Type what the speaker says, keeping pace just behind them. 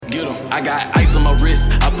I got ice on my wrist,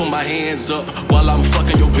 I put my hands up while I'm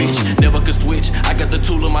fucking your bitch. Never could switch, I got the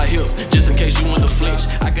tool on my hip, just in case you want to flinch.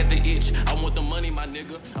 I got the itch, I want the money, my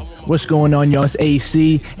nigga. What's going on, y'all? It's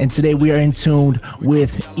AC, and today we are in tune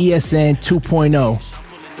with ESN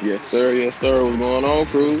 2.0. Yes, sir. Yes, sir. What's going on,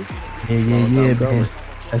 crew? Yeah, man.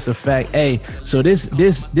 That's a fact. Hey, so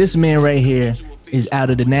this man right here is out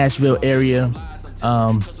of the Nashville area.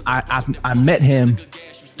 I met him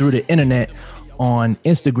through the internet on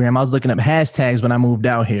Instagram. I was looking up hashtags when I moved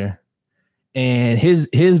out here, and his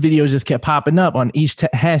videos just kept popping up on each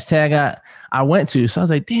hashtag I went to. So I was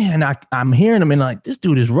like, damn, I'm hearing him and like, this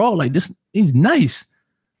dude is raw. Like this, he's nice.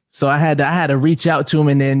 So I had to reach out to him,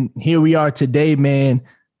 and then here we are today, man.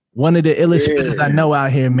 One of the illest spitters I know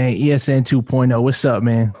out here, man. ESN 2.0. What's up,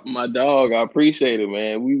 man? My dog, I appreciate it,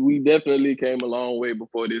 man. We definitely came a long way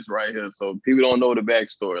before this right here. So people don't know the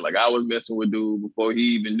backstory. Like I was messing with dude before he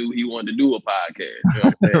even knew he wanted to do a podcast. You know what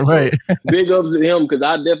I'm saying? Right. So, big ups to him because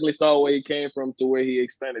I definitely saw where he came from to where he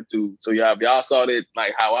extended to. So y'all, if y'all saw that,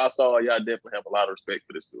 like how I saw it, y'all definitely have a lot of respect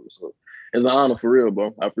for this dude. So it's an honor for real,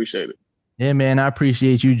 bro. I appreciate it. Yeah, man. I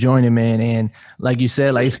appreciate you joining, man. And like you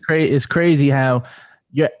said, like it's crazy how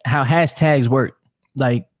hashtags work.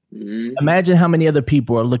 Like, imagine how many other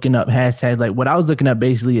people are looking up hashtags. Like what I was looking up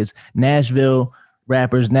basically is Nashville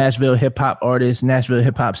rappers, Nashville hip hop artists, Nashville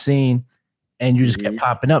hip hop scene, and you just kept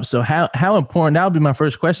popping up. So how important, that would be my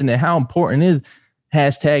first question, that how important is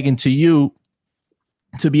hashtagging to you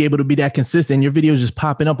to be able to be that consistent? Your videos just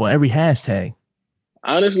popping up on every hashtag.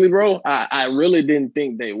 Honestly, bro, I really didn't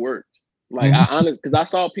think they worked. Like I honestly, because I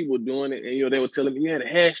saw people doing it, and they were telling me, yeah, the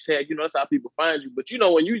hashtag, that's how people find you. But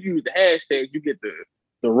when you use the hashtags, you get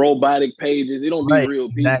the robotic pages. It don't be real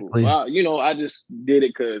people. Exactly. I just did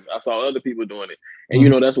it because I saw other people doing it,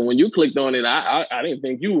 and that's when you clicked on it. I didn't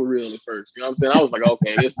think you were real at first. You know what I'm saying? I was like,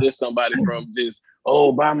 okay, this somebody from just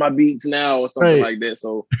buy my beats now or something like that.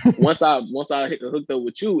 So once I hooked up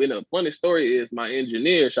with you, and the funny story is my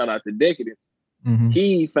engineer, shout out to Decadence.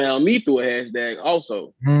 He found me through a hashtag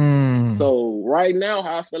also. So right now,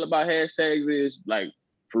 how I feel about hashtags is like,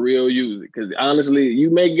 for real, use it. Because honestly, you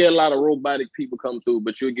may get a lot of robotic people come through,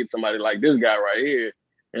 but you'll get somebody like this guy right here.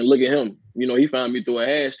 And look at him. He found me through a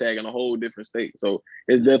hashtag in a whole different state. So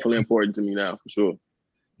it's definitely important to me now, for sure.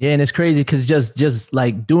 Yeah, and it's crazy because just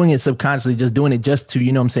like doing it subconsciously, just doing it just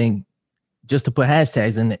to, just to put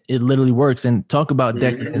hashtags, and it literally works. And talk about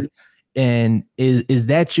Decadence. And is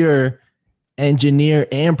that your engineer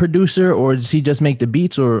and producer, or does he just make the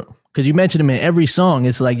beats? Or because you mentioned him in every song,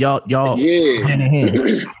 it's like y'all hand in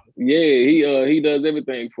hand. Yeah, he does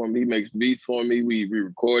everything for me. He makes beats for me. We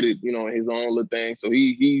recorded, his own little thing. So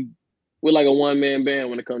we're like a one-man band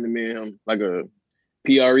when it comes to me and him, like a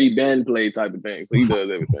PRE band play type of thing. So he does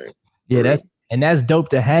everything. Yeah, that's dope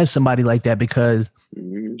to have somebody like that, because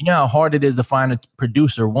you know how hard it is to find a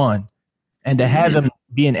producer, one, and to have him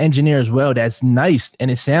be an engineer as well. That's nice, and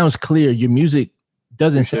it sounds clear. Your music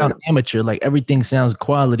doesn't sound amateur. Like everything sounds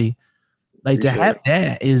quality. Like to have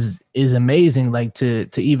that is amazing. Like to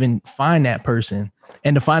even find that person,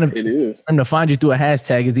 and to find him, it is, and to find you through a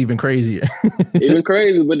hashtag is even crazier. Even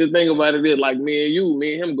crazy. But the thing about it is, like me and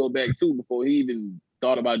him go back too before he even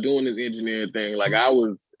thought about doing this engineering thing. Like I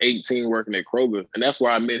was 18 working at Kroger, and that's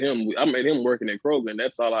where I met him. I met him working at Kroger, and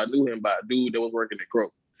that's all I knew him by, a dude that was working at Kroger.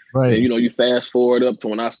 Right. And, you fast forward up to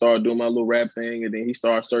when I started doing my little rap thing, and then he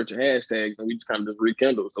started searching hashtags, and we just kind of just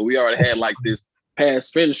rekindled. So we already had like this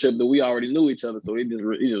past friendship that we already knew each other. So it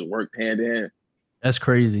just worked hand in hand. That's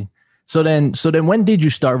crazy. So then when did you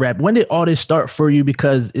start rap? When did all this start for you?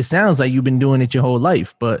 Because it sounds like you've been doing it your whole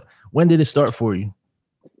life, but when did it start for you?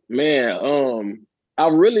 Man,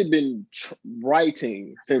 I've really been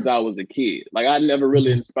writing since I was a kid. Like I never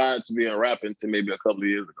really inspired to be a rapper until maybe a couple of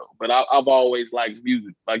years ago. But I've always liked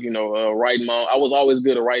music. Like, writing my own. I was always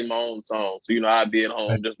good at writing my own songs. So, I'd be at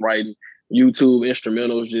home just writing YouTube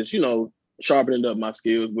instrumentals, just, sharpening up my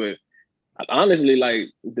skills. But honestly, like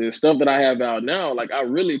the stuff that I have out now, like I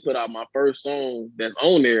really put out my first song that's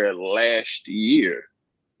on there last year.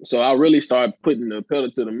 So I really started putting the pedal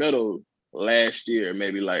to the metal last year,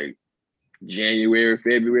 maybe like January,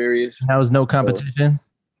 February-ish. That was No Competition?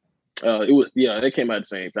 It was, they came out at the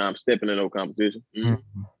same time, Stepping in No Competition.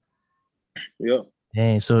 Yeah.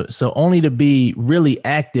 Dang, so only to be really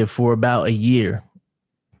active for about a year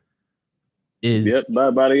is... Yep,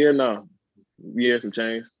 about a year now. Years and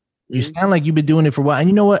change. You sound like you've been doing it for a while. And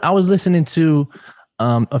you know what? I was listening to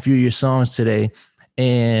a few of your songs today,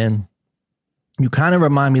 and you kind of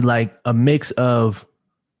remind me like a mix of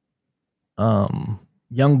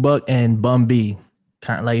Young Buck and Bun B.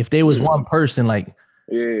 Kind of like if there was one person, like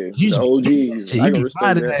Yeah, You the just be, OGs. shit. I You can be respect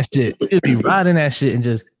riding that. that shit. You just be riding that shit and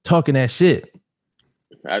just talking that shit.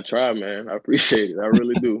 I try, man. I appreciate it. I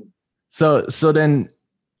really do. So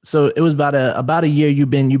it was about a year you've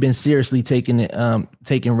been seriously taking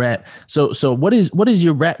rap. So what is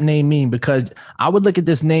your rap name mean? Because I would look at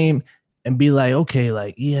this name and be like, okay,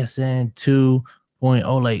 like ESN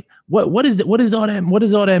 2.0, like what is it? What does all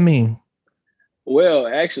that mean? Well,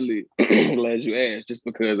 actually, I'm glad you asked, just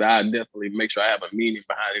because I definitely make sure I have a meaning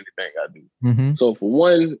behind anything I do. Mm-hmm. So for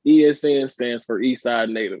one, ESN stands for East Side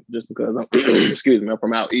Native, just because I'm excuse me, I'm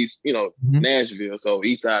from out east, Nashville. So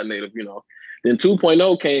East Side Native, Then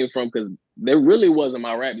 2.0 came from because there really wasn't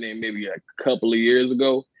my rap name maybe a couple of years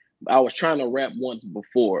ago. I was trying to rap once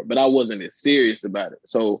before, but I wasn't as serious about it.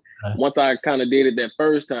 So once I kind of did it that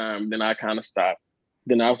first time, then I kind of stopped.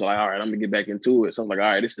 Then I was like, all right, I'm gonna get back into it. So I was like,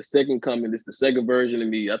 all right, this is the second coming, this is the second version of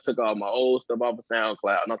me. I took all my old stuff off of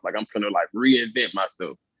SoundCloud, and I was like, I'm gonna like reinvent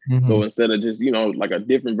myself. Mm-hmm. So instead of just, like a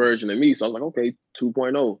different version of me, so I was like, okay,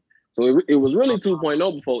 2.0. So it was really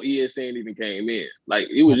 2.0 before ESN even came in. Like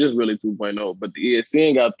it was just really 2.0. But the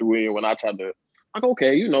ESN got through in when I tried to, like,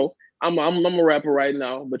 okay, I'm a rapper right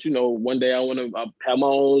now, but one day I want to have my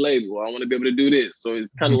own label. I want to be able to do this. So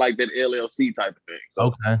it's kind of like that LLC type of thing.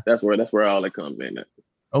 So that's where all that comes in.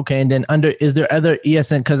 Okay, and then is there other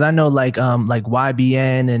ESN? Because I know like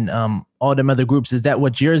YBN and all them other groups. Is that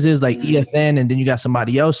what yours is? Like ESN, and then you got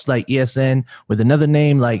somebody else like ESN with another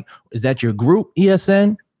name. Like, is that your group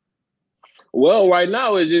ESN? Well, right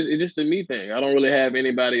now it's just the me thing. I don't really have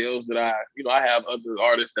anybody else that I have other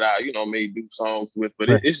artists that I may do songs with, but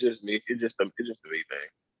it's just me. It's just the me thing.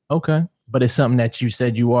 Okay, but it's something that you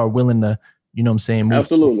said you are willing to, move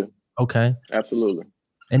Absolutely. Okay. Absolutely.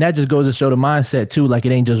 And that just goes to show the mindset too. Like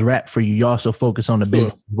it ain't just rap for you. You also focus on the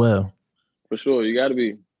business as well. For sure, you gotta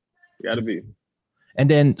be. And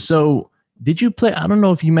then, so did you play? I don't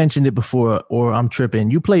know if you mentioned it before or I'm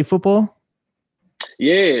tripping. You played football?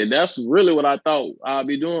 Yeah, that's really what I thought I'd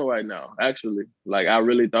be doing right now. Actually, like I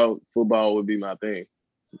really thought football would be my thing,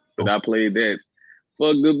 but I played that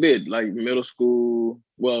for a good bit, like middle school.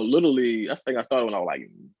 Well, literally, I think I started when I was like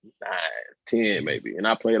 9, 10 maybe, and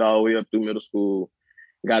I played all the way up through middle school.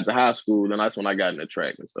 Got to high school, then that's when I got into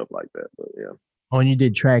track and stuff like that. But yeah. Oh, and you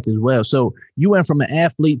did track as well. So you went from an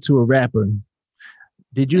athlete to a rapper.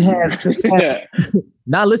 Did you have?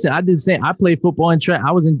 Now listen, I did the same. I played football and track.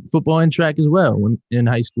 I was in football and track as well when in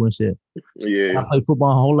high school and shit. Yeah, I played football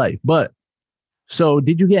my whole life. But so,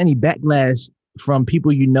 did you get any backlash from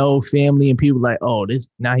people family, and people like, oh, this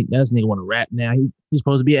nigga want to rap now? He's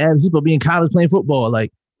supposed to be he's supposed to be in college playing football.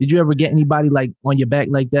 Like, did you ever get anybody like on your back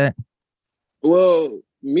like that? Well,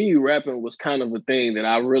 me rapping was kind of a thing that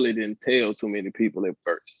I really didn't tell too many people at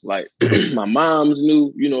first. Like my moms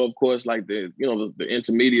knew, of course, like the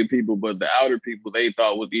intermediate people, but the outer people, they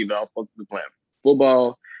thought was either I was supposed to be playing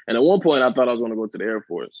football. And at one point I thought I was going to go to the Air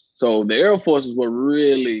Force. So the Air Force is what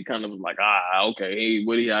really kind of was like, okay, hey,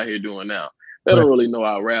 what are you out here doing now? They don't really know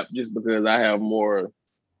I rap just because I have more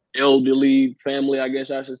elderly family, I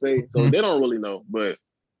guess I should say. So they don't really know, but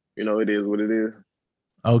it is what it is.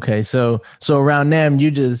 Okay, so around them,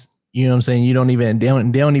 you just, what I'm saying, they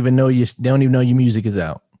don't even know your music is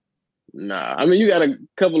out. Nah, I mean, you got a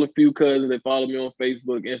few cousins that follow me on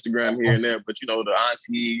Facebook, Instagram here and there, but the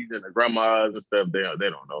aunties and the grandmas and stuff, they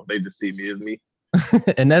don't know. They just see me as me.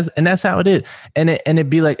 and that's how it is, and it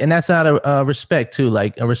be like, and that's out of respect too,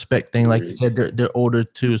 like a respect thing, like you said, they're older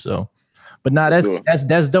too. So, but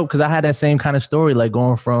that's dope because I had that same kind of story, like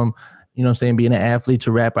going from, being an athlete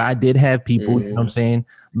to rapper. I did have people,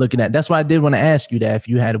 looking at. That's why I did want to ask you that if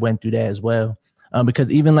you had went through that as well,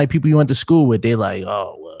 because even like people you went to school with, they like,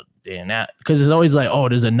 oh well, damn that, because it's always like, oh,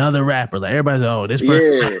 there's another rapper. Like everybody's like, oh, this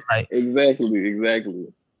person. Yeah, like,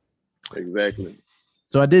 exactly.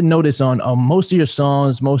 So I did notice on most of your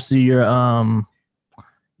songs, most of your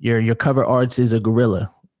cover arts is a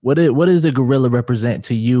gorilla. What does a gorilla represent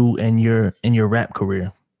to you and your rap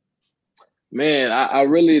career? Man, I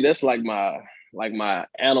really, that's like my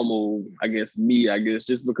animal, I guess,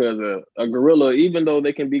 just because a gorilla, even though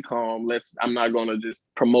they can be calm, I'm not going to just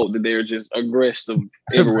promote that they're just aggressive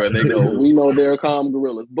everywhere they go. We know they're calm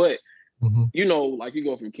gorillas, but like you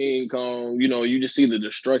go from King Kong, you just see the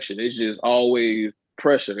destruction. It's just always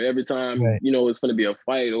pressure. Every time, it's going to be a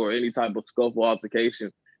fight or any type of scuffle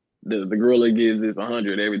altercation, the gorilla gives its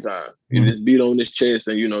 100 every time. You just beat on his chest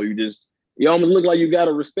and, you almost look like you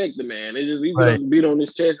gotta respect the man. It just beat on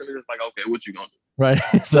his chest and it's just like, okay, what you gonna do?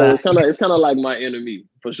 Right. So it's kind of like my enemy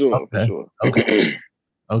for sure. Okay. For sure.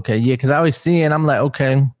 Okay. Yeah, because I always see it and I'm like,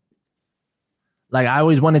 okay. Like I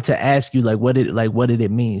always wanted to ask you, like, what did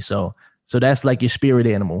it mean? So that's like your spirit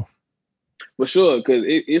animal. For sure, because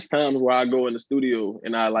it's times where I go in the studio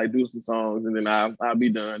and I like do some songs, and then I'll be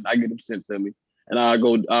done. I get them sent to me, and I'll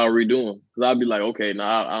redo them because I'll be like, okay, no,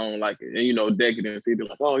 I don't like it. And Decadence, he'd be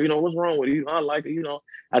like, oh, what's wrong with you? I don't like it.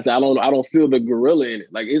 I said, I don't feel the gorilla in it.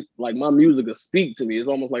 Like it's like my music will speak to me. It's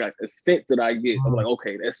almost like a sense that I get. I'm like,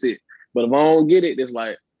 okay, that's it. But if I don't get it, it's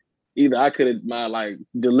like either my like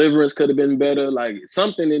deliverance could have been better. Like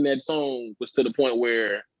something in that song was to the point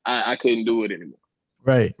where I couldn't do it anymore.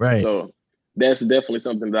 Right. So that's definitely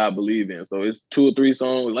something that I believe in. So it's 2 or 3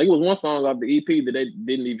 songs. Like it was one song off the EP that they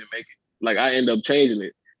didn't even make it. Like I ended up changing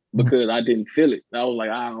it because I didn't feel it. I was like,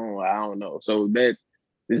 I don't know. So that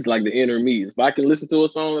is like the inner me. If I can listen to a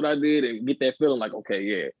song that I did and get that feeling like, okay,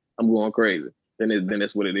 yeah, I'm going crazy, then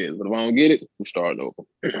that's what it is. But if I don't get it, I'm starting over.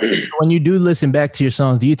 When you do listen back to your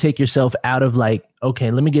songs, do you take yourself out of like,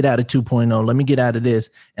 okay, let me get out of 2.0, let me get out of this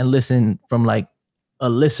and listen from like a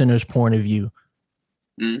listener's point of view?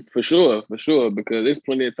 For sure, because there's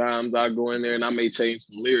plenty of times I go in there and I may change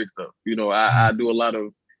some lyrics up. I do a lot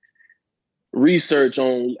of research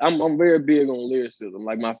on. I'm very big on lyricism.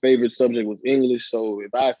 Like my favorite subject was English, so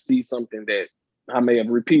if I see something that I may have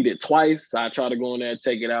repeated twice, I try to go in there and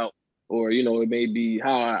take it out. Or it may be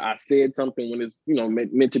how I said something when it's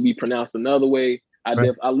meant to be pronounced another way. I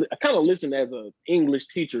kind of listen as an English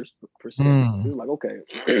teacher's perspective. It's like, okay,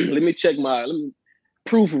 let me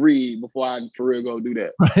proofread before I for real go do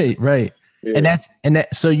that. Right. Yeah. And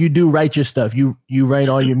that so you do write your stuff. You write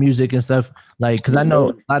all your music and stuff, like, because I know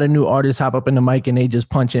a lot of new artists hop up in the mic and they just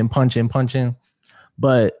punch in.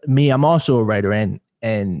 But me, I'm also a writer,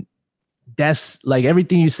 and that's like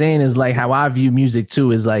everything you're saying is like how I view music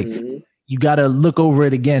too, is like you gotta look over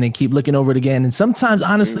it again and keep looking over it again. And sometimes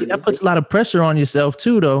honestly that puts a lot of pressure on yourself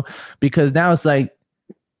too, though, because now it's like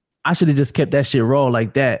I should have just kept that shit raw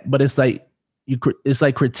like that. But it's like it's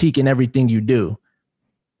like critiquing everything you do.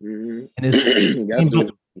 And it's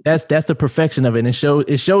that's the perfection of it. And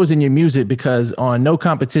it shows in your music, because on No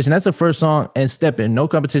Competition, that's the first song, and Steppin', No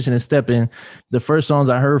Competition and Steppin', the first songs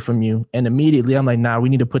I heard from you. And immediately I'm like, nah, we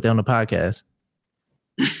need to put that on the podcast.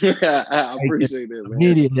 I appreciate that, man.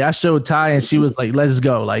 Immediately I showed Ty and she was like, let's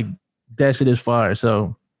go. Like that shit is fire.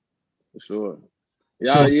 So for sure.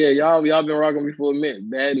 Y'all been rocking me for a minute.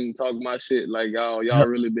 That and talk my shit. Like y'all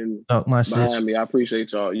really been behind me. I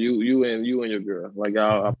appreciate y'all. You and your girl. Like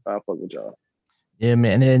y'all, I fuck with y'all. Yeah,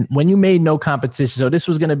 man. And then when you made No Competition, so this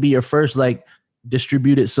was gonna be your first like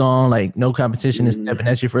distributed song, like No Competition is Steppin'.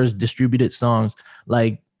 That's your first distributed songs.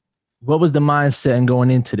 Like, what was the mindset in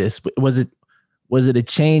going into this? Was it a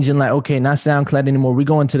change in like, okay, not SoundCloud anymore, we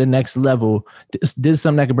going to the next level? This is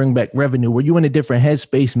something that could bring back revenue. Were you in a different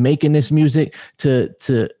headspace making this music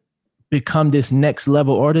to become this next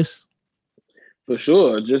level artist? For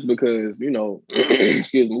sure, just because,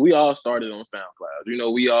 excuse me, we all started on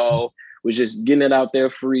SoundCloud. We all was just getting it out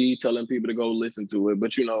there free, telling people to go listen to it.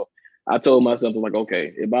 But, I told myself, like,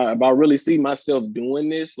 okay, if I really see myself doing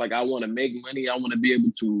this, like I want to make money, I want to be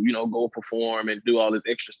able to, go perform and do all this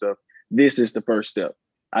extra stuff. This is the first step.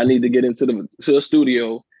 I need to get into a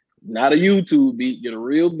studio, not a YouTube beat, get a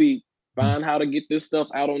real beat, find how to get this stuff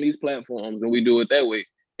out on these platforms, and we do it that way.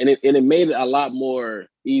 And it made it a lot more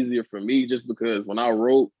easier for me, just because when I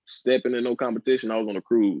wrote Steppin' in No Competition, I was on a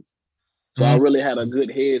cruise. So I really had a good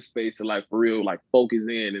headspace to like for real, like focus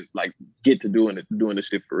in and like get to doing the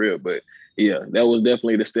shit for real. But yeah, that was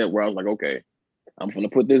definitely the step where I was like, okay, I'm gonna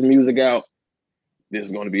put this music out. This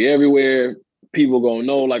is gonna be everywhere. People gonna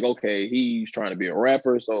know, like, okay, he's trying to be a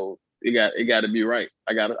rapper, so it got to be right.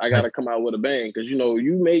 I gotta come out with a bang, because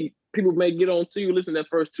people may get on to you, listen to that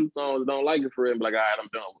first 2 songs, don't like it for it, and be like, all right, I'm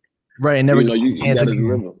done with it. Right, and never you gotta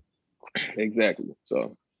deliver. Exactly.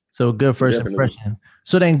 So good first impression.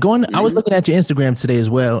 So then I was looking at your Instagram today as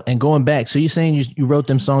well, and going back. So you're saying you wrote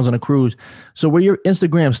them songs on a cruise. So where your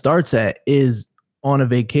Instagram starts at is on a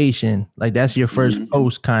vacation. Like that's your first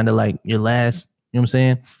post, kind of like your last. You know what I'm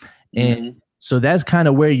saying? And so that's kind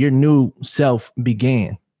of where your new self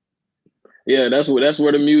began. Yeah, that's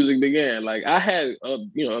where the music began. Like I had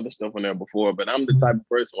other stuff on there before, but I'm the type of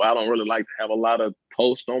person where I don't really like to have a lot of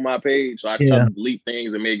posts on my page. So I try to delete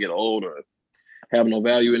things that may get old or have no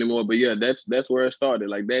value anymore. But yeah, that's where it started.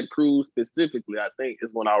 Like that cruise specifically, I think,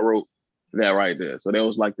 is when I wrote that right there. So that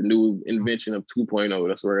was like the new invention of 2.0.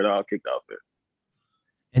 That's where it all kicked off there.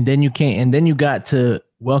 And then you got to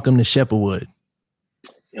Welcome to Shepherdwood.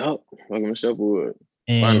 Yep, Welcome to Shepherdwood.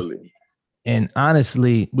 Finally. And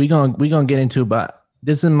honestly, we gonna get into about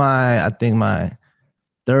this is my 3rd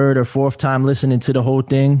or 4th time listening to the whole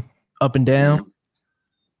thing up and down.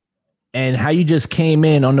 And how you just came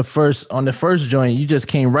in on the first joint, you just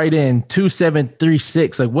came right in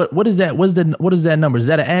 2736. Like what is that? What is that number? Is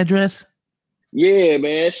that an address? Yeah,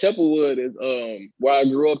 man. Shepherdwood is where I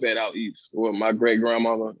grew up at out east, where my great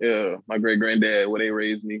grandmother, my great granddad, where they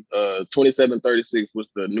raised me. 2736 was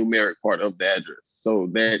the numeric part of the address. So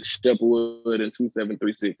that Shepherdwood and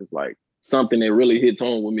 2736 is like something that really hits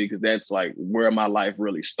home with me because that's like where my life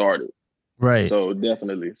really started. Right. So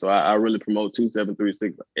definitely. So I really promote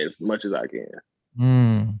 2736 as much as I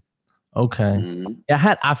can. Okay. Mm-hmm.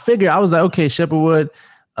 Yeah, I figured I was like, okay, Shepherdwood.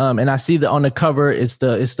 And I see that on the cover, it's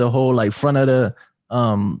the whole like front of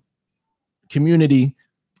the community.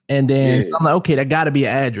 And then I'm like, okay, that gotta be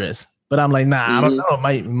an address. But I'm like, nah, I don't know.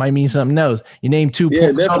 It might mean something else. You name 2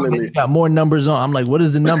 points. Definitely. You got more numbers on. I'm like, what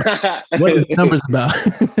is the number? What is the numbers about?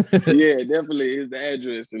 Yeah, definitely is the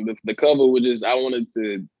address. And the cover was just, I wanted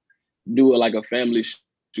to do it like a family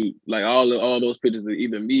shoot. Like all those pictures of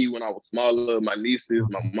even me when I was smaller, my nieces,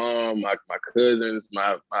 my mom, my cousins,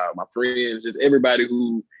 my friends, just everybody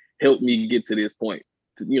who helped me get to this point.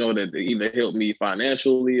 You know, that they either helped me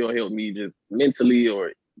financially or helped me just mentally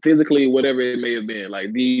or physically, whatever it may have been.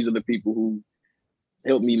 Like these are the people who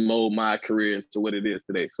helped me mold my career into what it is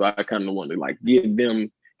today. So I kind of want to like give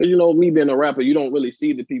them, because you know, me being a rapper, you don't really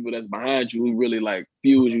see the people that's behind you who really like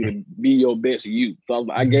fuels you to be your best you. So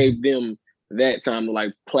I gave them that time to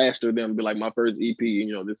like plaster them, be like my first EP, and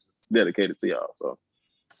you know, this is dedicated to y'all. So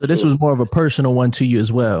this was more of a personal one to you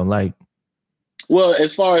as well, like. Well,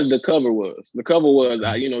 as far as the cover was,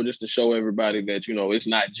 you know, just to show everybody that, you know, it's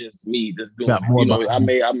not just me that's doing it. You know, I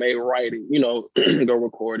may write it, you know, go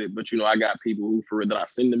record it, but you know, I got people who for that I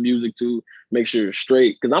send the music to, make sure it's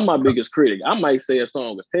straight. Because I'm my biggest critic. I might say a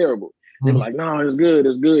song is terrible. They're like, no, it's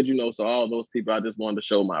good, you know. So all those people, I just wanted to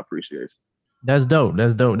show my appreciation. That's dope.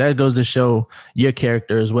 That goes to show your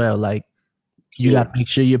character as well. Like you got to make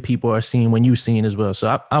sure your people are seen when you seen as well.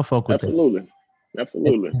 So I'll fuck with that.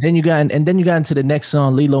 Absolutely. And then you got into the next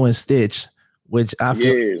song, Lilo and Stitch, which I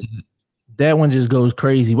feel that one just goes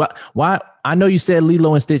crazy. Why? I know you said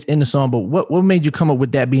Lilo and Stitch in the song, but what made you come up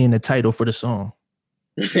with that being the title for the song?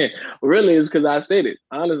 Really, it's because I said it.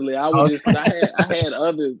 Honestly, I was just I had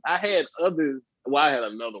others. Well, I had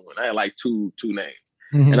another one. I had like two names,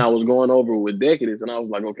 and I was going over with Decadence, and I was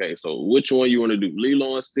like, okay, so which one you want to do,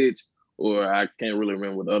 Lilo and Stitch, or I can't really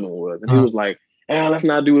remember what the other one was, and he was like, let's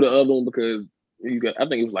not do the other one because. I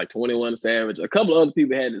think it was like 21 Savage. A couple of other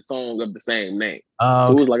people had the song of the same name. So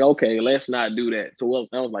it was like, okay, let's not do that. So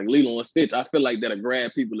I was like, Lilo and Stitch. I feel like that'll grab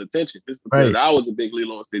people's attention just because I was a big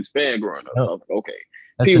Lilo and Stitch fan growing up. So I was like, okay,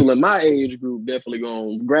 people in my age group definitely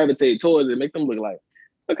going to gravitate towards it, make them look like,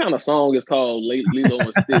 what kind of song is called Lilo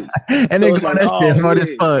and Stitch? And so then like, hard as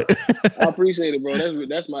fuck. I appreciate it, bro. I think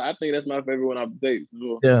that's my favorite one I've played.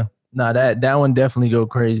 Sure. Yeah, no, that one definitely go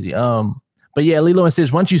crazy. But yeah, Lilo and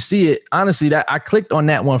Stitch, once you see it, honestly, that I clicked on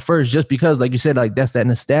that one first just because, like you said, like that's that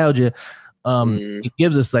nostalgia. It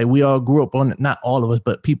gives us like we all grew up on, not all of us,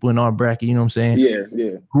 but people in our bracket, you know what I'm saying?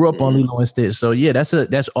 Yeah. Grew up on Lilo and Stitch. So yeah,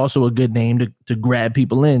 that's also a good name to grab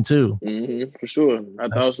people in too. For sure. I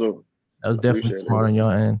thought so. That was definitely smart on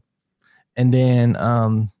your end. And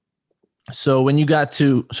then so when you got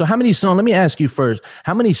to, so how many songs, let me ask you first,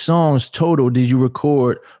 how many songs total did you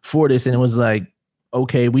record for this? And it was like,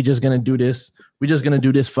 okay, we're just gonna do this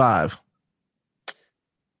 5.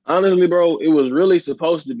 Honestly, bro, it was really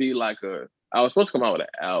supposed to be like I was supposed to come out with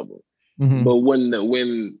an album. But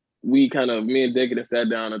when we kind of, me and Decadence sat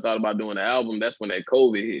down and thought about doing an album, that's when that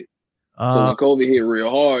COVID hit. So when COVID hit real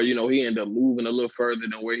hard, you know, he ended up moving a little further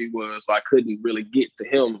than where he was. So I couldn't really get to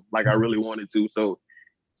him like I really wanted to. So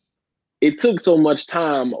it took so much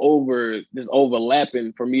time just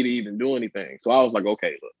overlapping for me to even do anything. So I was like,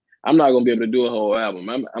 okay, look, I'm not going to be able to do a whole album.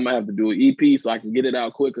 I'm going to have to do an EP so I can get it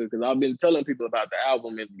out quicker because I've been telling people about the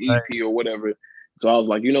album and the EP or whatever. So I was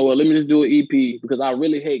like, you know what, let me just do an EP because I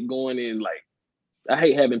really hate going in, like, I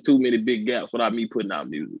hate having too many big gaps without me putting out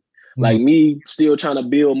music. Like me still trying to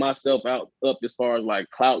build myself up as far as like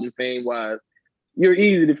clout and fame wise, you're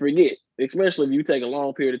easy to forget, especially if you take a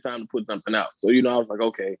long period of time to put something out. So, you know, I was like,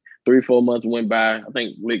 okay, 3-4 months went by. I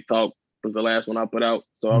think Lick Talk was the last one I put out.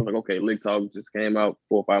 So I was like, okay, Lick Talk just came out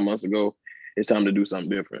 4 or 5 months ago. It's time to do something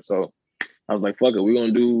different. So I was like, fuck it, we're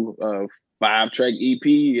going to do a 5-track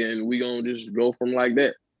EP and we're going to just go from like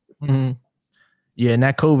that. Yeah, and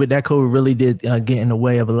that COVID really did get in the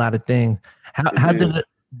way of a lot of things. How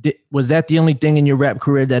was that the only thing in your rap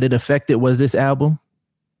career that it affected, was this album?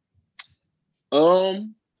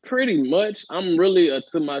 Pretty much. I'm really a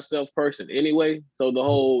to myself person anyway. So the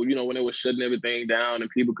whole, you know, when it was shutting everything down and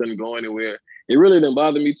people couldn't go anywhere, it really didn't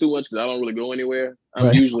bother me too much because I don't really go anywhere.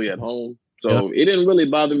 I'm usually at home. So it didn't really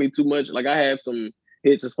bother me too much. Like I had some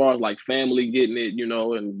hits as far as like family getting it, you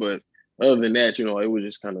know, but other than that, you know, it was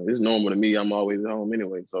just kind of, it's normal to me. I'm always at home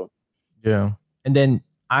anyway. So yeah. And then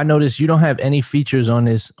I noticed you don't have any features on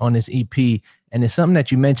this EP, and it's something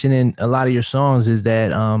that you mention in a lot of your songs is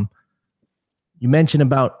that you mention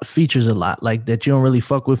about features a lot, like that you don't really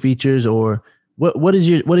fuck with features, or what is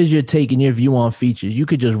your take and your view on features? You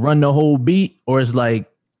could just run the whole beat, or it's like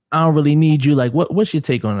I don't really need you. Like what's your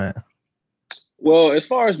take on that? Well, as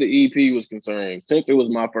far as the EP was concerned, since it was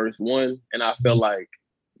my first one, and I felt like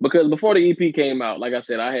because before the EP came out, like I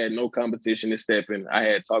said, I had no competition in stepping. I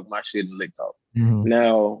had Talk My Shit and Lick Talk. Mhm.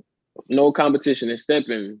 Now, no competition in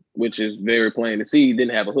stepping, which is very plain to see,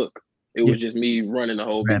 didn't have a hook. It was just me running the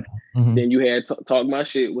whole beat. Mhm. Then you had Talk My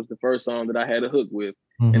Shit was the first song that I had a hook with,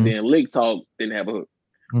 Mhm. and then Lick Talk didn't have a hook.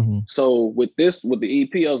 Mhm. So with the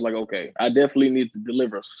EP, I was like, okay, I definitely need to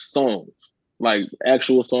deliver songs, like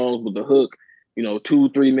actual songs with the hook,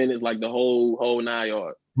 2-3 minutes, like the whole 9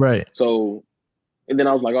 yards. Right. So, and then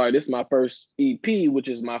I was like, all right, this is my first EP, which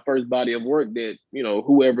is my first body of work that,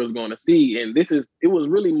 whoever's going to see. And it was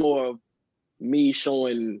really more of me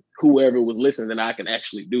showing whoever was listening that I can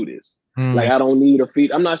actually do this. Like, I don't need a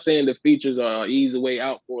feat. I'm not saying the features are an easy way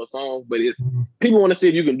out for a song, but it's people want to see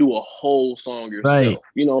if you can do a whole song yourself, Right.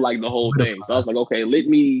 like the whole thing. So I was like, okay,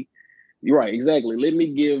 you're right, exactly. Let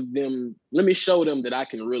me show them that I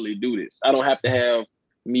can really do this. I don't have to have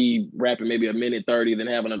me rapping maybe a minute 30, then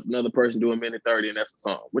having another person do a minute 30, and that's a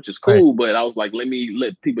song, which is cool. Right. But I was like,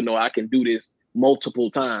 let people know I can do this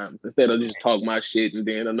multiple times instead of just talk my shit and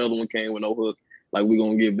then another one came with no hook. Like, we're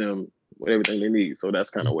gonna give them everything they need. So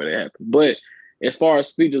that's kind of where it happened. But as far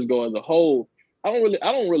as features go as a whole, I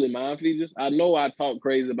don't really mind features. I know I talk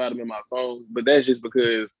crazy about them in my songs, but that's just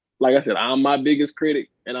because, like I said, I'm my biggest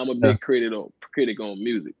critic, and I'm a big critic on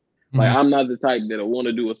music. Like, I'm not the type that'll want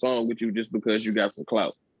to do a song with you just because you got some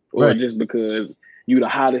clout, or just because you the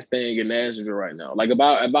hottest thing in Nashville right now. Like, if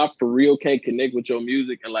I for real can't connect with your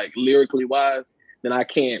music and like lyrically wise, then I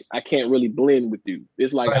can't really blend with you.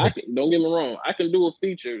 It's like, don't get me wrong, I can do a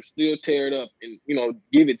feature, still tear it up and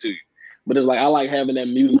give it to you. But it's like, I like having that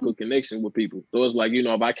musical connection with people. So it's like,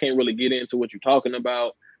 if I can't really get into what you're talking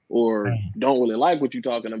about or don't really like what you're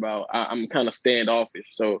talking about, I'm kind of standoffish.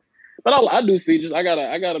 So, but I do features. I got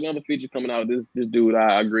another feature coming out. This dude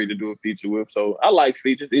I agreed to do a feature with. So I like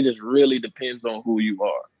features. It just really depends on who you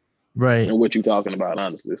are, right, and what you're talking about,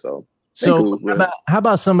 honestly. So cool, how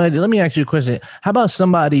about somebody? Let me ask you a question. How about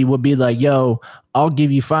somebody would be like, "Yo, I'll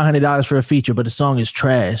give you $500 for a feature, but the song is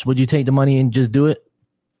trash. Would you take the money and just do it?"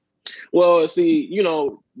 Well, see,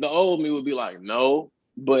 the old me would be like, no,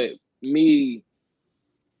 but me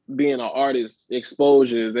being an artist,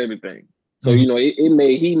 exposure is everything. So, even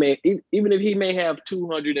if he may have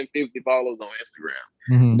 250 followers on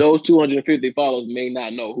Instagram, those 250 followers may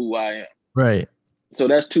not know who I am. Right. So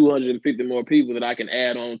that's 250 more people that I can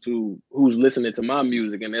add on to who's listening to my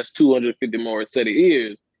music. And that's 250 more set of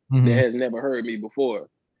ears that has never heard me before.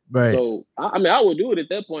 Right. So, I would do it at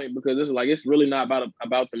that point because it's really not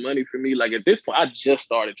about the money for me. Like, at this point, I just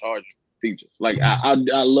started charging features. Like, I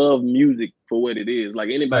love music for what it is. Like,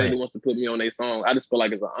 anybody that wants to put me on their song, I just feel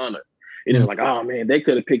like it's an honor. It is like, oh man, they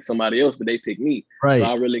could have picked somebody else, but they picked me. Right. So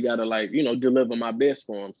I really gotta deliver my best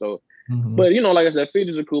for them. So, but like I said,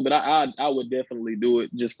 features are cool, but I would definitely do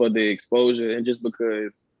it just for the exposure and just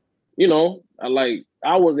because,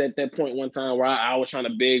 I was at that point one time where I was trying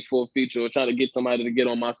to beg for a feature or trying to get somebody to get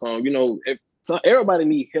on my song. Everybody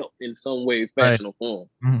need help in some way, fashion, or form.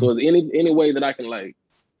 So is any way that I can like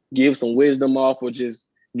give some wisdom off or just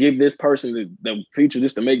give this person the feature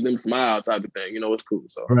just to make them smile type of thing, it's cool.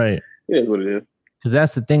 So right, it is what it is. Because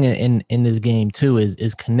that's the thing in this game too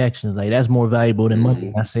is connections. Like, that's more valuable than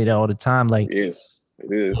money. I say that all the time. Like, yes.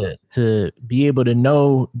 It is. To be able to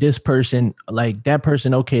know this person, like that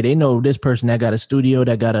person, okay, they know this person that got a studio,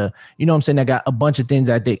 that got a, that got a bunch of things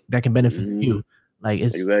that can benefit you. Like,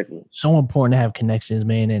 it's exactly so important to have connections,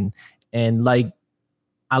 man. And like,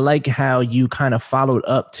 I like how you kind of followed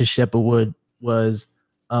up to Shepherdwood was,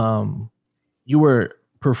 you were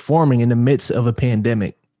performing in the midst of a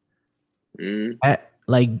pandemic.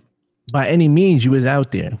 Like, by any means, you was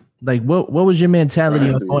out there. Like, what was your mentality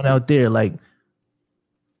of going out there? Like,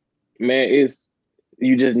 man,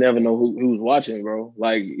 you just never know who's watching, bro.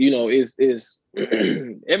 Like, it's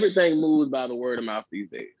everything moves by the word of mouth these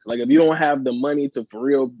days. Like, if you don't have the money to for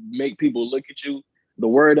real make people look at you, the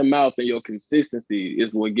word of mouth and your consistency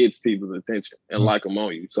is what gets people's attention and like them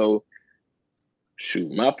on you. So,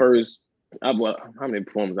 shoot, my first, how many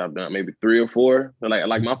performances I've done? Maybe 3 or 4.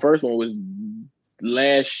 Like my first one was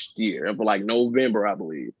last year, for like November, I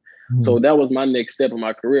believe. So that was my next step in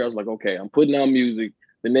my career. I was like, okay, I'm putting out music.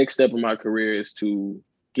 The next step in my career is to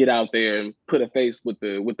get out there and put a face with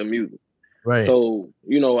the music. Right. So,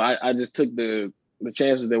 I just took the the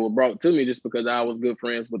chances that were brought to me just because I was good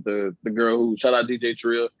friends with the girl who, shout out DJ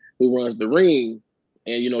Trill, who runs the ring.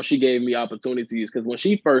 And, you know, she gave me opportunities because when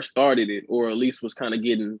she first started it, or at least was kind of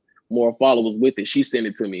getting more followers with it, she sent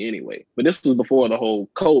it to me anyway. But this was before the whole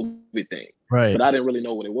COVID thing. Right. But I didn't really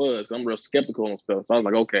know what it was. I'm real skeptical on stuff. So I was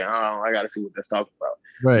like, okay, I got to see what that's talking about.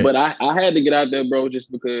 Right. But I had to get out there, bro,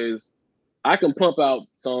 just because I can pump out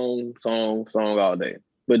song all day.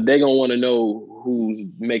 But they gonna want to know who's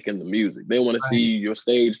making the music. They want to see your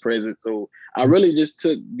stage presence. So I really just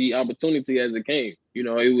took the opportunity as it came. You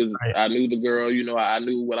know, it was, I knew the girl, you know, I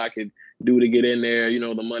knew what I could do to get in there, you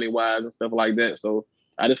know, the money wise and stuff like that. So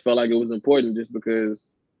I just felt like it was important just because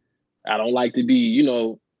I don't like to be, you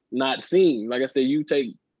know, not seen. Like I said, you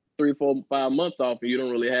take 3, 4, 5 months off and you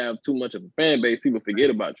don't really have too much of a fan base, people forget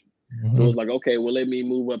about you. Mm-hmm. So it's like, okay, well, let me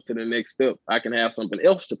move up to the next step. I can have something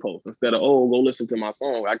else to post instead of, oh, go listen to my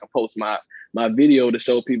song. I can post my video to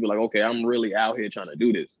show people like, okay, I'm really out here trying to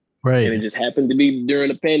do this. Right. And it just happened to be during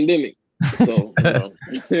the pandemic. So, you know.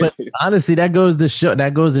 But honestly, that goes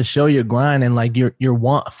to show your grind and like your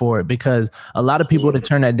want for it, because a lot of people would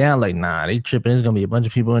turn that down, like, nah, they tripping. There's gonna be a bunch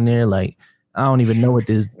of people in there. Like, I don't even know what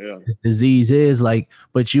this disease is. Like,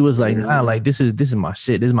 but you was like, nah, like this is my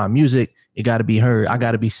shit. This is my music. It got to be heard. I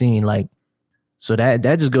got to be seen. Like, so that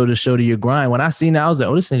just goes to show to your grind. When I seen that, I was like,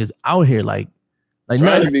 oh, this nigga's out here. Like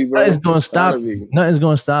nothing's gonna stop you. Nothing's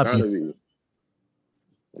gonna stop you.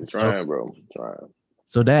 I'm trying, bro. I'm trying.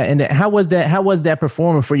 So how was that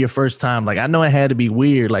performing for your first time? Like, I know it had to be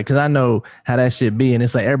weird, like, cause I know how that shit be, and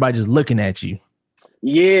it's like everybody just looking at you.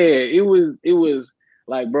 Yeah, it was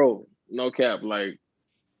like, bro, no cap. Like,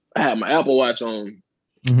 I had my Apple Watch on,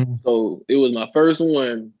 so it was my first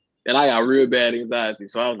one. And I got real bad anxiety.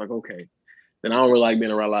 So I was like, okay. Then I don't really like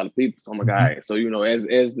being around a lot of people. So I'm like, all right. So, you know,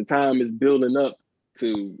 as the time is building up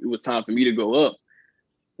to, it was time for me to go up.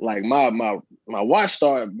 Like my watch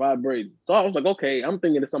started vibrating. So I was like, okay, I'm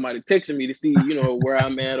thinking of somebody texting me to see, you know, where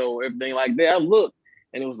I'm at or everything like that. I looked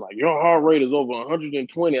and it was like, your heart rate is over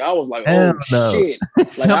 120. I was like, oh shit.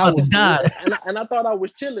 Like I was, and I thought I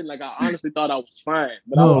was chilling. Like I honestly thought I was fine.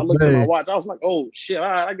 But I looked at my watch. I was like, oh shit, all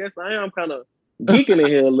right, I guess I am kind of geeking in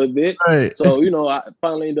here a little bit. Right. So, you know, I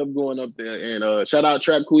finally ended up going up there and shout out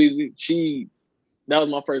Trap Queasy. That was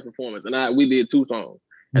my first performance. And we did 2 songs.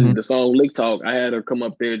 And the song Lick Talk, I had her come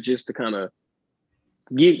up there just to kind of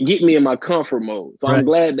get me in my comfort mode. So I'm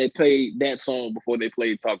glad they played that song before they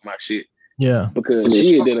played Talk My Shit. Yeah. Because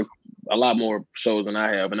she did a lot more shows than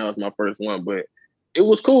I have, and that was my first one. But it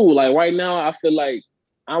was cool. Like right now, I feel like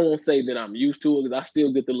I won't say that I'm used to it because I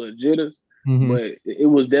still get the little jitters. But it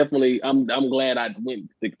was definitely, I'm glad I went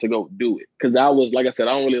to go do it. Cause I was, like I said,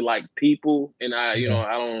 I don't really like people and I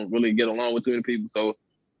don't really get along with too many people. So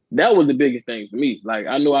that was the biggest thing for me. Like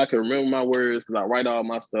I knew I could remember my words cause I write all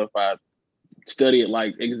my stuff. I study it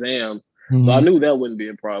like exams. So I knew that wouldn't be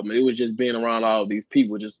a problem. It was just being around all these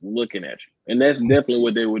people just looking at you. And that's definitely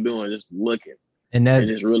what they were doing, just looking. And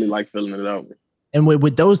just really like filling it out. And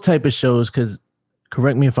with those type of shows, cause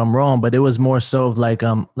correct me if I'm wrong, but it was more so of like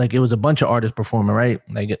it was a bunch of artists performing, right?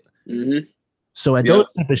 Like, so at those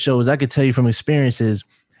type of shows, I could tell you from experiences,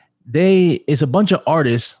 it's a bunch of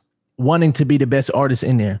artists wanting to be the best artist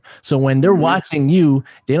in there. So when they're watching you,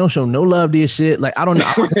 they don't show no love to your shit. Like, I don't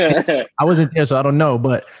know. I wasn't there, so I don't know,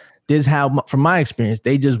 but this is how, from my experience,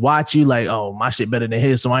 they just watch you like, oh, my shit better than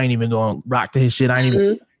his, so I ain't even going to rock to his shit. I ain't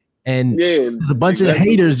even. And there's a bunch of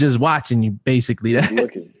haters just watching you, basically.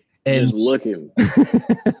 Just looking.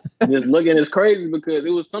 It's crazy because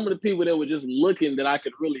it was some of the people that were just looking that I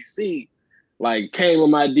could really see, like came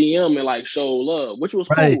on my DM and like showed love, which was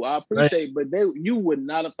cool. I appreciate, but you would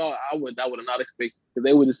not have thought I would have not expected, because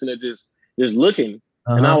they were just sitting there just looking,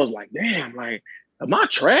 and I was like, damn, like, am I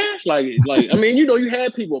trash? Like I mean, you know, you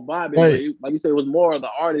had people vibing, like you said, it was more of the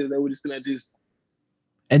artists that were just sitting there just.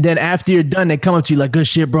 And then after you're done, they come up to you like, good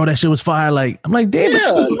shit, bro. That shit was fire. Like, I'm like,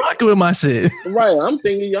 damn, I'm rocking with my shit. Right. I'm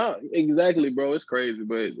thinking, y'all, exactly, bro. It's crazy,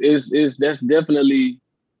 but that's definitely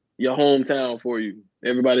your hometown for you.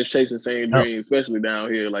 Everybody's chasing the same dream, especially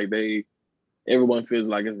down here. Like everyone feels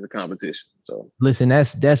like it's a competition. So listen,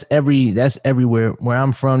 that's everywhere where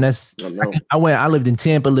I'm from. I lived in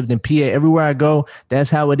Tampa, lived in PA. Everywhere I go, that's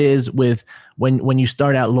how it is with when you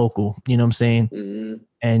start out local. You know what I'm saying?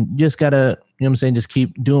 And you just gotta, you know what I'm saying, just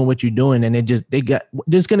keep doing what you're doing, and just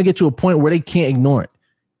gonna get to a point where they can't ignore it.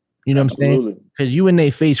 You know what I'm saying? Because you and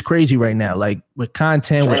they face crazy right now, like with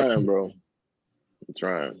content. Bro. I'm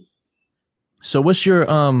trying. So what's your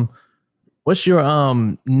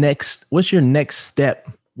next step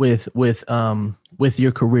with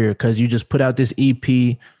your career? Because you just put out this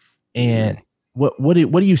EP, and what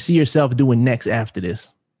do you see yourself doing next after this?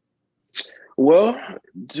 Well,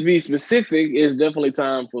 to be specific, it's definitely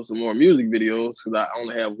time for some more music videos because I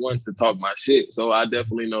only have one to talk my shit. So I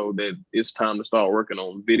definitely know that it's time to start working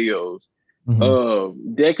on videos.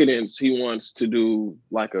 Mhm. Decadence, he wants to do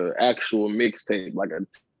like a actual mixtape, like a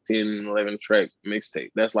 10, 11 track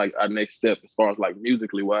mixtape. That's like our next step as far as like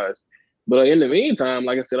musically wise. But in the meantime,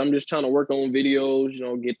 like I said, I'm just trying to work on videos,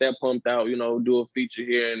 get that pumped out, do a feature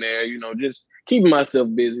here and there, just keeping myself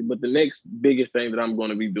busy. But the next biggest thing that I'm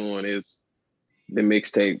going to be doing is the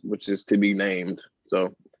mixtape, which is to be named.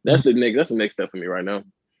 So that's the next step for me right now.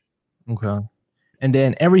 Okay. And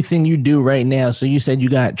then everything you do right now. So you said you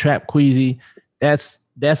got Trap Queasy. That's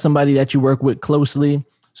somebody that you work with closely.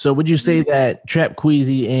 So would you say that Trap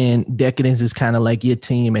Queasy and Decadence is kind of like your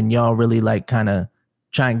team and y'all really like kind of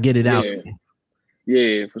try and get it out?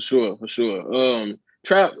 Yeah, for sure.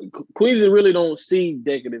 Trap Queasy really don't see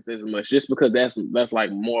Decadence as much just because that's like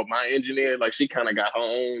more of my engineer. Like she kind of got her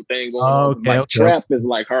own thing going on. Like Trap is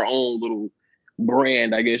like her own little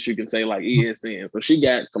brand, I guess you can say, like ESN. So she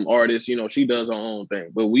got some artists, she does her own thing.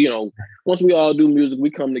 But we, once we all do music, we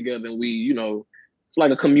come together and we, it's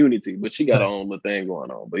like a community, but she got her own little thing going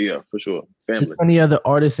on. But yeah, for sure. Family. Any other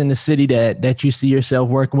artists in the city that you see yourself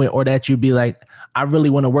working with, or that you'd be like, I really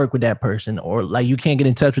want to work with that person, or like you can't get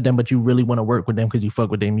in touch with them, but you really want to work with them because you fuck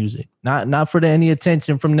with their music? Not for any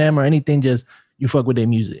attention from them or anything, just you fuck with their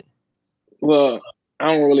music. Well,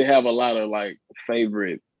 I don't really have a lot of like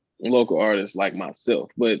favorite local artists like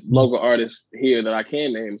myself, but local artists here that I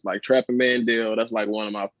can name is like Trap and Mandel. That's like one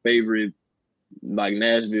of my favorite like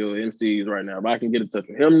Nashville MCs right now. If I can get in touch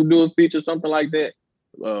with him to do a feature, something like that,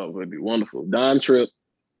 would be wonderful. Don Trip,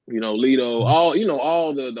 Lido, all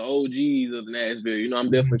the OGs of Nashville. I'm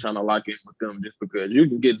definitely trying to lock in with them just because you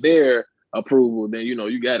can get their approval, then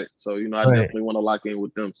you got it. So I definitely want to lock in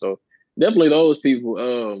with them. So definitely those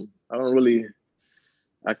people.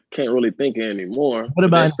 I can't really think of anymore. What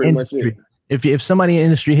about that's pretty much it. If somebody in the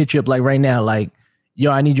industry hit you up like right now, like,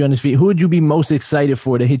 yo, I need you on this feed, who would you be most excited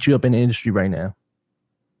for to hit you up in the industry right now?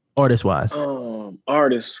 Artist wise.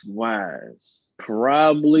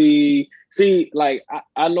 Probably like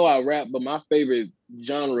I know I rap, but my favorite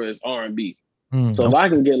genre is R&B. So if I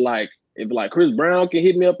can get if Chris Brown can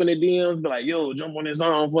hit me up in the DMs, be like, yo, jump on this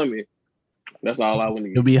song for me. That's all I would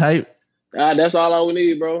need. You'll be hype. That's all I would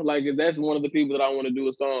need, bro. Like that's one of the people that I want to do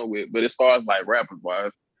a song with. But as far as like rappers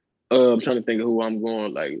wise, I'm trying to think of who I'm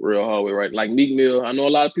going like real hard with, right? Like Meek Mill. I know a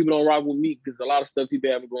lot of people don't rock with Meek because a lot of stuff he be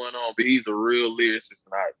having going on, but he's a real lyricist.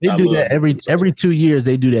 They do that every 2 years.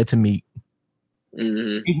 They do that to Meek.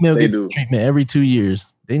 Mm-hmm. Meek Mill gets treatment every 2 years.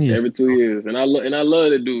 They need every 2 years, and I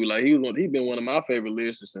love that dude. Like he's been one of my favorite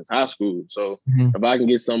lyricists since high school. So if I can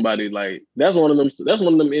get somebody like that's one of them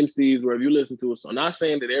MCs where if you listen to a song, not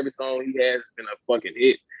saying that every song he has been a fucking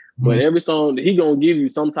hit, but every song he gonna give you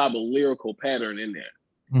some type of lyrical pattern in there.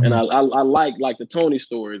 And I like the Tony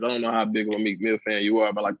stories. I don't know how big of a Meek Mill fan you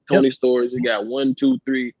are, but like the Tony stories, you got 1, 2,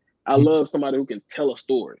 3. I love somebody who can tell a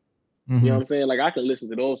story. You know what I'm saying? Like I can listen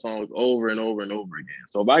to those songs over and over and over again.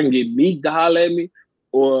 So if I can get Meek to holler at me,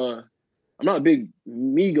 or I'm not a big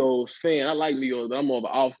Migos fan. I like Migos, but I'm more of an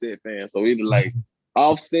Offset fan. So either like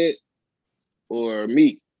Offset or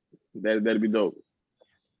Meek, that'd be dope.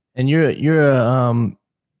 And you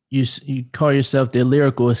call yourself the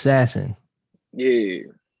lyrical assassin. Yeah.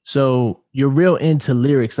 So you're real into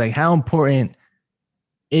lyrics. Like how important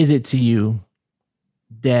is it to you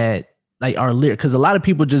that like our lyrics? Because a lot of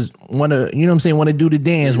people just want to, want to do the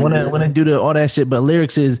dance, want to do all that shit. But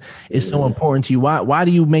lyrics is so important to you. Why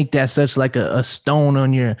do you make that such like a stone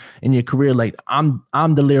on in your career? Like I'm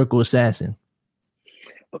the lyrical assassin.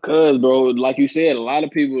 Because bro, like you said, a lot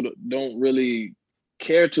of people don't really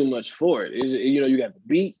care too much for it. You got the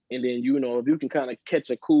beat, and then if you can kind of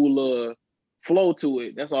catch a cool flow to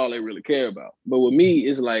it, that's all they really care about. But with me,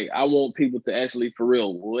 it's like I want people to actually for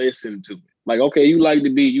real listen to it. Like, okay, you like the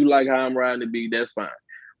beat, you like how I'm riding the beat, that's fine.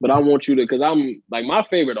 But I want you to, because I'm like my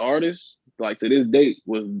favorite artist, like to this date,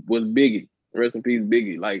 was Biggie. Rest in peace,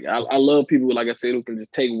 Biggie. Like I love people, like I said, who can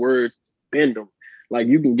just take words, bend them. Like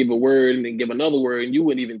you can give a word and then give another word, and you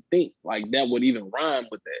wouldn't even think like that would even rhyme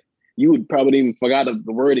with that. You would probably even forgot if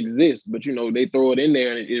the word exists, but they throw it in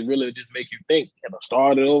there and it really just make you think. And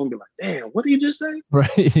start it over and be like, damn, what did you just say?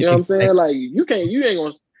 Right. You know what I'm saying? Like you ain't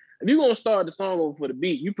gonna, if you're gonna start the song over for the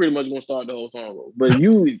beat, you pretty much gonna start the whole song over. But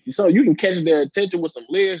you can catch their attention with some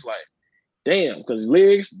lyrics, like, damn, because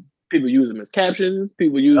lyrics, people use them as captions,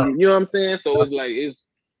 people use them, you know what I'm saying? So it's like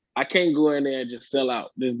I can't go in there and just sell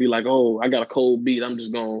out. Just be like, oh, I got a cold beat. I'm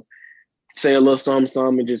just gonna say a little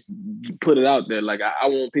something and just put it out there. Like I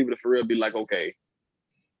want people to for real be like, okay,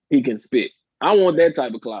 he can spit. I want that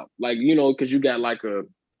type of clout. Like, because you got like a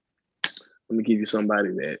let me give you somebody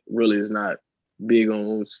that really is not big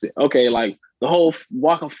on. Okay, like the whole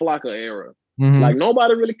Waka Flocka era. Mhm. Like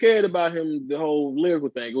nobody really cared about him. The whole lyrical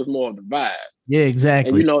thing. It was more of the vibe. Yeah, exactly.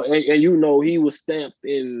 And you know, he was stamped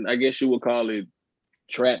in. I guess you would call it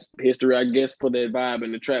trap history. I guess for that vibe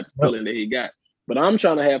and the trap feeling that he got. But I'm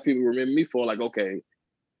trying to have people remember me for like, okay,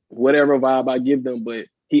 whatever vibe I give them, but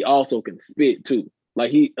he also can spit too.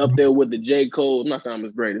 Like he up there with the J. Cole. I'm not saying I'm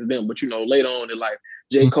as great as them, but you know, later on in life,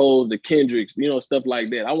 J. Cole, the Kendricks, you know, stuff like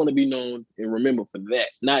that. I want to be known and remembered for that,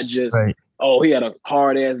 not just oh, he had a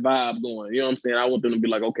hard ass vibe going. You know what I'm saying? I want them to be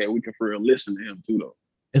like, okay, we can for real listen to him too, though.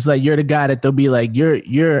 It's like you're the guy that they'll be like,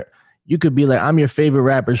 you could be like, I'm your favorite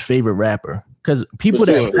rapper's favorite rapper, because people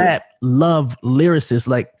that rap love lyricists.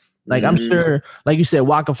 Like I'm sure, like you said,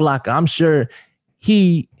 Waka Flocka. I'm sure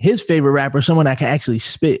his favorite rapper is someone that can actually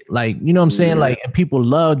spit. Like, you know what I'm saying? Like, and people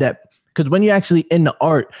love that, because when you're actually in the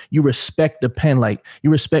art, you respect the pen. Like,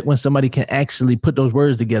 you respect when somebody can actually put those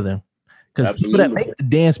words together. Because people that make the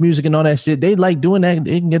dance music and all that shit, they like doing that.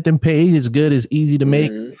 They can get them paid. It's good. It's easy to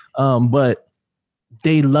make. But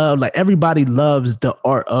they love, like, everybody loves the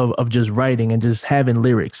art of just writing and just having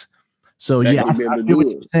lyrics. So yeah, I feel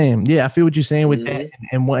what you're saying. Yeah, I feel what you're saying with that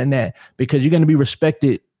and wanting that, because you're going to be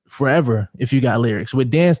respected forever if you got lyrics.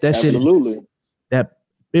 With dance, that shit, that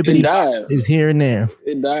bibbity dies. Is here and there.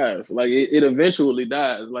 It dies. Like it eventually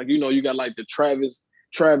dies. Like, you know, you got like the Travis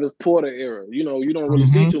Porter era. You know, you don't really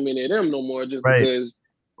see too many of them no more, just because,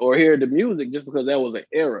 or hear the music, just because that was an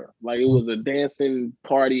era. Like, it was a dancing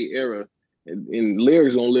party era. And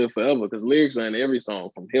lyrics gonna live forever, because lyrics are in every song,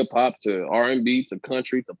 from hip hop to R&B to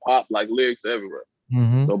country to pop. Like, lyrics are everywhere.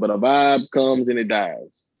 So, but a vibe comes and it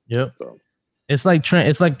dies. Yep. So it's like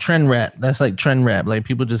trend rap. That's like trend rap. Like,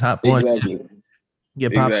 people just hop on,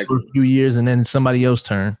 get popular for a few years, and then somebody else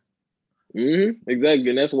turn. Exactly,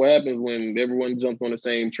 and that's what happens when everyone jumps on the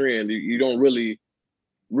same trend. You don't really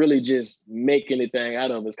just make anything out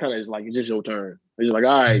of it. It's kind of just like, it's just your turn. It's like,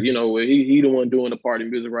 all right, you know, he the one doing the party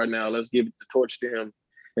music right now. Let's give the torch to him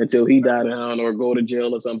until he die down or go to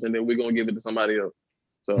jail or something. Then we're gonna give it to somebody else.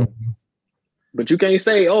 So, but you can't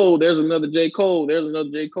say, oh, there's another J. Cole, there's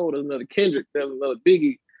another J. Cole, there's another Kendrick, there's another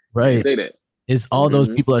Biggie. Right. You can't say that. It's all those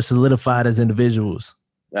people are solidified as individuals.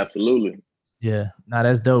 Absolutely. Yeah. Nah,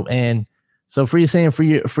 that's dope. And so for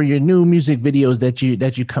your new music videos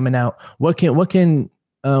that you coming out, what can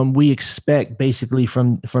we expect basically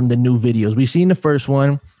from the new videos? We've seen the first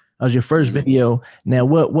one. That was your first video. Now,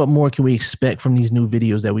 what more can we expect from these new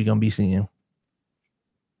videos that we're gonna be seeing?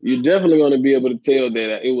 You're definitely gonna be able to tell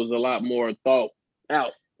that it was a lot more thought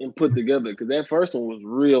out and put together, because that first one was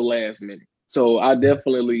real last minute. So I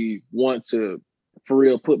definitely want to, for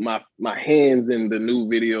real, put my hands in the new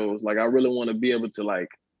videos. Like, I really want to be able to, like,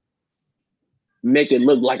 make it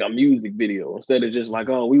look like a music video, instead of just like,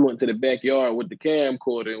 oh, we went to the backyard with the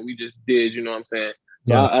camcorder and we just did, you know what I'm saying?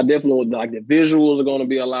 So I definitely want, like, the visuals are going to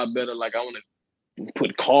be a lot better. Like, I want to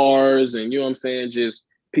put cars and, you know what I'm saying, just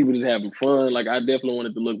people just having fun. Like, I definitely want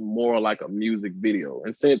it to look more like a music video.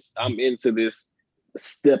 And since I'm into this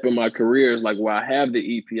step in my career, is like, where I have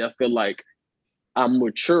the EP, I feel like I'm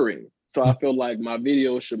maturing. So I feel like my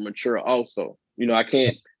video should mature also. You know, I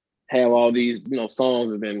can't have all these, you know,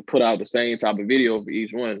 songs and then put out the same type of video for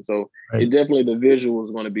each one. So it definitely, the visual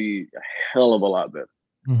is going to be a hell of a lot better.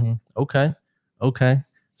 Okay.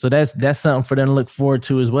 So that's something for them to look forward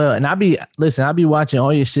to as well. And I'll be watching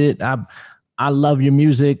all your shit. I love your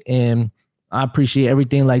music, and I appreciate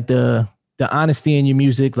everything, like the honesty in your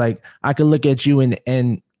music. Like, I can look at you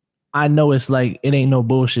and I know it's like, it ain't no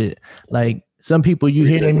bullshit. Like, some people, you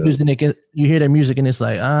hear their music and it's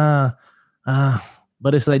like,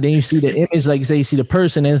 but it's like, then you see the image, like you say, you see the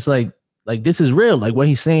person, and it's like this is real. Like, what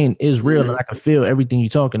he's saying is real, and I can feel everything you're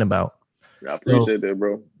talking about. I appreciate that,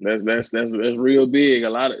 bro. That's real big. A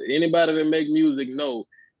lot of anybody that make music know,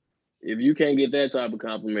 if you can't get that type of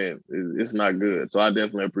compliment, it's not good. So I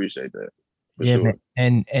definitely appreciate that. Yeah, sure.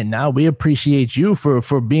 Man. And now we appreciate you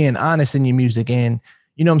for being honest in your music, and,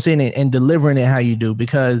 you know what I'm saying, and delivering it how you do,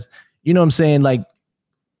 because, you know what I'm saying, like,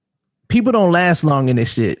 people don't last long in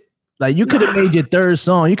this shit. Like, you could have made your third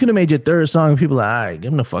song. And people are like, all right, get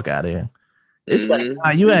them the fuck out of here. It's like, nah,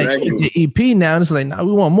 you at your EP now. And it's like, nah,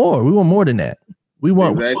 we want more. We want more than that. We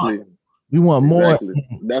want more. We want more.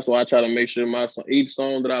 That's why I try to make sure each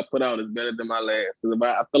song that I put out is better than my last. Because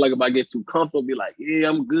I feel like if I get too comfortable, be like, yeah,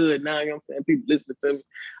 I'm good now. You know what I'm saying? People listen to me.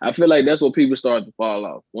 I feel like that's what people start to fall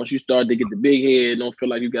off. Once you start to get the big head, don't feel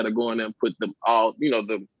like you got to go in there and put them all, you know,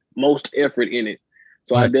 the most effort in it.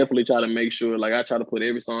 So I definitely try to make sure, like, I try to put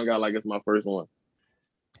every song out like it's my first one.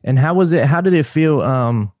 And how was it? How did it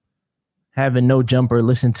feel having No Jumper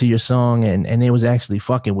listen to your song and it was actually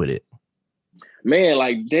fucking with it? man,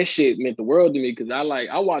 like that shit meant the world to me because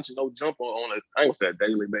I watch No Jumper on I ain't gonna say a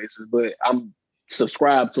daily basis, but I'm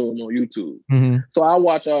subscribed to him on YouTube. Mm-hmm. So I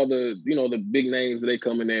watch all the the big names that they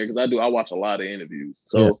come in there because I watch a lot of interviews.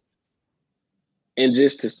 So and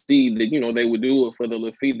just to see that they would do it for the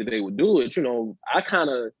little fee that they would do it,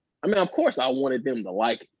 I mean, of course I wanted them to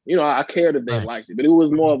like it. I cared if they liked it, but it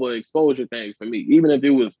was more of an exposure thing for me. Even if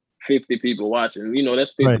it was 50 people watching,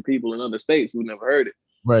 that's 50 people in other states who never heard it.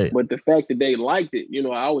 Right. But the fact that they liked it,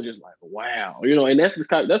 I was just like, wow, and that's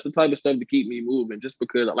the type of stuff to keep me moving. Just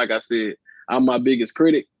because, like I said, I'm my biggest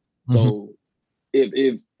critic. Mm-hmm. So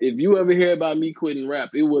if you ever hear about me quitting rap,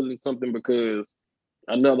 it wasn't something because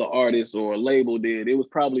another artist or a label did. It was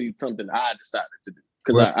probably something I decided to do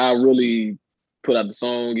because I really put out the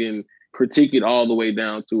song and critique it all the way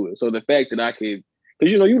down to it. So the fact that I could,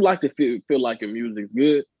 because you like to feel like your music's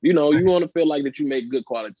good. You want to feel like that you make good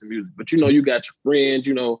quality music. But you got your friends,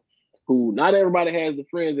 who not everybody has the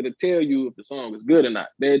friends that'll tell you if the song is good or not.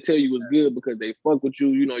 They'll tell you it's good because they fuck with you.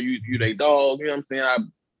 You they dog. You know what I'm saying? I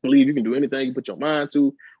believe you can do anything you put your mind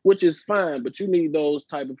to, which is fine. But you need those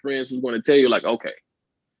type of friends who's going to tell you like, okay,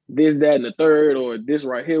 this, that, and the third, or this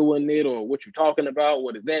right here wasn't it, or what you talking about?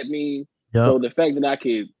 What does that mean? Yep. So the fact that I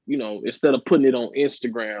could, instead of putting it on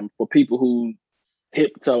Instagram for people who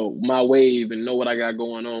hip to my wave and know what I got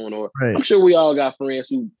going on, or I'm sure we all got friends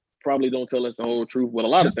who probably don't tell us the whole truth with a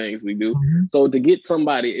lot of things we do. Mm-hmm. So to get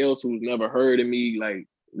somebody else who's never heard of me, like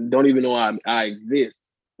don't even know I exist,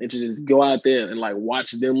 and to just go out there and like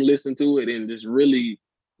watch them listen to it and just really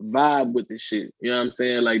vibe with the shit. You know what I'm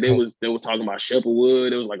saying? Like they were talking about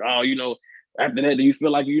Shepherdwood. It was like, oh, after that, do you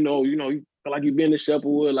feel like you feel like you've been to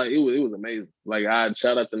Shepherdwood? Like it was amazing. Like I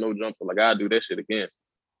shout out to No Jumper. Like I'd do that shit again.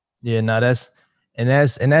 Yeah, no, that's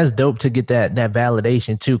dope to get that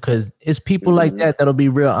validation too, because it's people like that'll be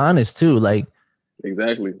real honest too. Like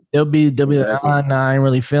exactly. They'll be like, I ain't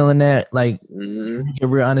really feeling that. Like get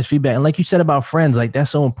real honest feedback. And like you said about friends, like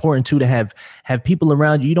that's so important too, to have people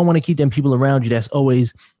around you. You don't want to keep them people around you that's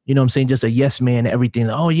always, you know what I'm saying, just a yes man to everything.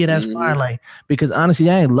 Like, oh yeah, that's fine. Like, because honestly,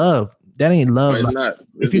 that ain't love. That ain't love. No, like,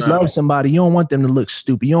 if you love somebody, you don't want them to look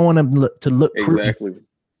stupid. You don't want them to look exactly. You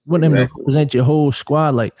want them to represent your whole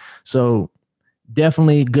squad. Like, so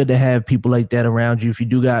definitely good to have people like that around you. If you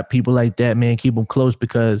do got people like that, man, keep them close,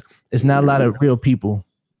 because it's not a lot of real people.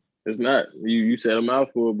 It's not. You said a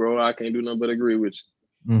mouthful, bro. I can't do nothing but agree with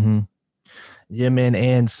you. Mm-hmm. Yeah, man.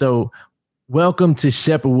 And so Welcome to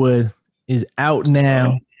Shepherdwood is out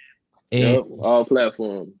now. And all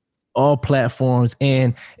platforms. All platforms.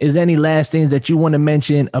 And is there any last things that you want to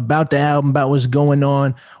mention about the album, about what's going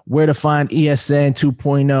on, where to find ESN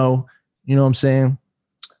 2.0? You know what I'm saying?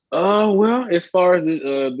 Well, as far as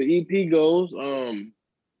the EP goes,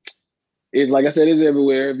 it's like I said, it's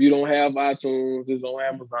everywhere. If you don't have iTunes, it's on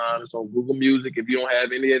Amazon, it's on Google Music. If you don't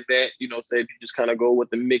have any of that, say if you just kind of go with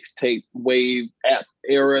the mixtape wave app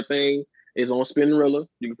era thing, it's on Spinrilla.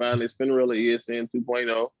 You can find it Spinrilla ESN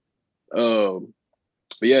 2.0.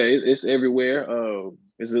 But yeah, it's everywhere.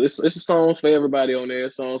 It's songs for everybody on there.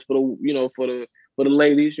 Songs for the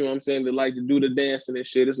ladies, you know what I'm saying, that like to do the dancing and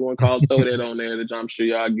shit. There's one called Throw That on there that I'm sure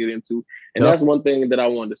y'all get into. And that's one thing that I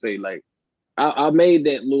wanted to say. Like, I made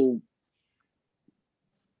that little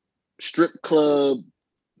strip club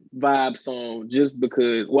vibe song just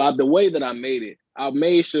because, the way that I made it, I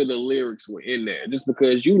made sure the lyrics were in there just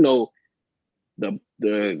because,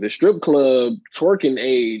 the strip club twerking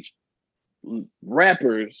age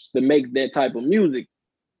rappers that make that type of music,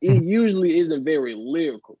 it usually isn't very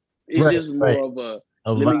lyrical. It's just more of a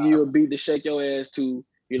let me give you a beat to shake your ass to,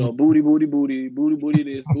 booty, booty, booty, booty, booty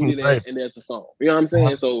this, booty that, and that's the song. You know what I'm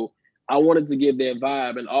saying? So I wanted to give that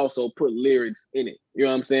vibe and also put lyrics in it. You know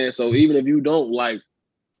what I'm saying? So even if you don't like,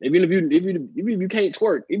 even if you can't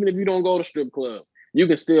twerk, even if you don't go to strip club, you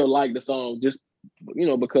can still like the song just,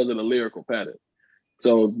 because of the lyrical pattern.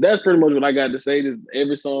 So that's pretty much what I got to say. Just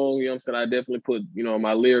every song, you know what I'm saying, I definitely put,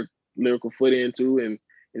 my lyrical foot into, and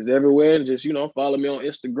it's everywhere. And just, follow me on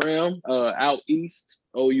Instagram, Out East,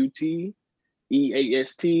 OUTEAST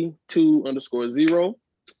 2_0.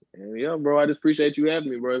 And yeah, bro, I just appreciate you having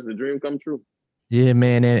me, bro. It's a dream come true. Yeah,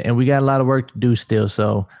 man. And we got a lot of work to do still.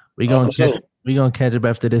 So we're going to catch up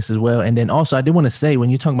after this as well. And then also, I did want to say, when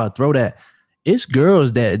you're talking about Throw That, it's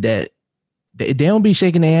girls that they don't be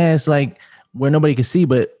shaking their ass like where nobody can see,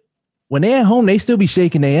 but when they're at home, they still be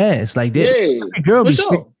shaking their ass. Like girl be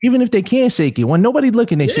even if they can't shake it. When nobody's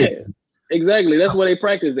looking, they shake it. Exactly. That's where they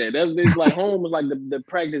practice at. It's like home is like the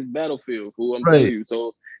practice battlefield, fool. I'm telling you.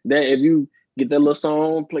 So that if you get that little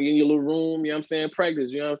song, play in your little room, you know what I'm saying,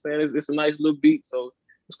 practice, you know what I'm saying? It's a nice little beat, so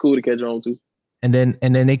it's cool to catch on to. And then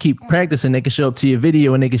they keep practicing. They can show up to your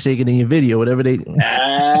video and they can shake it in your video, whatever they.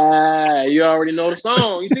 You already know the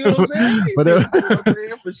song. You see what I'm saying?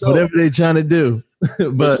 For sure. Whatever they're trying to do.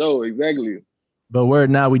 For sure, exactly. But word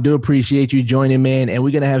now, we do appreciate you joining, man. And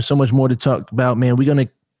we're gonna have so much more to talk about, man. We're gonna,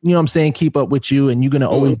 you know what I'm saying, keep up with you, and you're gonna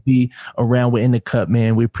always be around within the cut,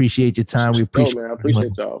 man. We appreciate your time. We appreciate man. I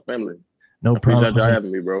appreciate y'all, family. No problem. Appreciate y'all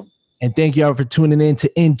having me, bro. And thank y'all for tuning in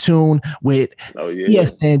to In Tune with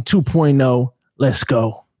ESN 2.0. Let's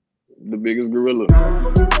go. The biggest gorilla.